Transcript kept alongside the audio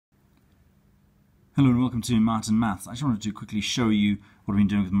Hello and welcome to Martin Maths. I just wanted to quickly show you what I've been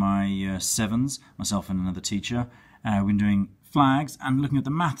doing with my sevens, myself and another teacher. We've been doing flags and looking at the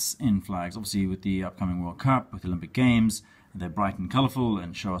maths in flags. Obviously with the upcoming World Cup, with the Olympic Games, they're bright and colourful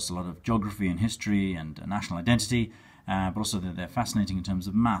and show us a lot of geography and history and national identity, but also they're fascinating in terms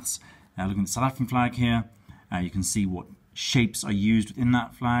of maths. Looking at the South African flag here, you can see what shapes are used within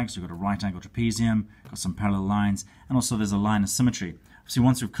that flag. So you've got a right angle trapezium, got some parallel lines, and also there's a line of symmetry. See,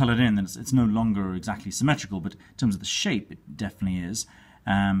 once we've coloured in, then it's no longer exactly symmetrical, but in terms of the shape, it definitely is.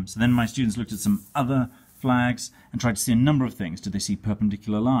 So then my students looked at some other flags and tried to see a number of things. Did they see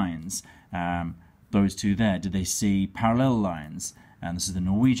perpendicular lines? Those two there. Did they see parallel lines? And this is the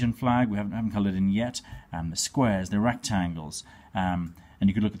Norwegian flag. We haven't coloured in yet. The squares, the rectangles. And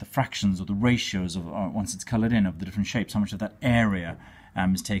you could look at the fractions or the ratios of once it's coloured in of the different shapes, how much of that area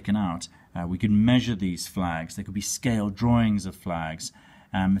is taken out. We could measure these flags. They could be scale drawings of flags.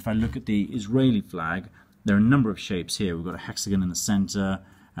 If I look at the Israeli flag, there are a number of shapes here. We've got a hexagon in the center.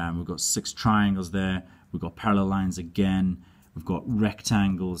 We've got 6 triangles there. We've got parallel lines again. We've got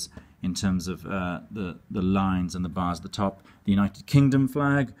rectangles in terms of the lines and the bars at the top. The United Kingdom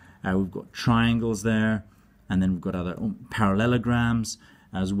flag, we've got triangles there. And then we've got other parallelograms,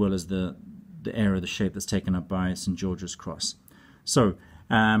 as well as the area of the shape that's taken up by St. George's Cross. So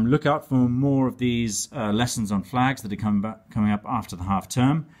look out for more of these lessons on flags that are coming up after the half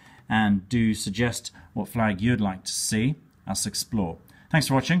term, and do suggest what flag you'd like to see us explore. Thanks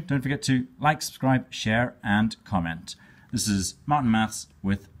for watching. Don't forget to like, subscribe, share and comment. This is Martin Maths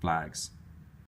with flags.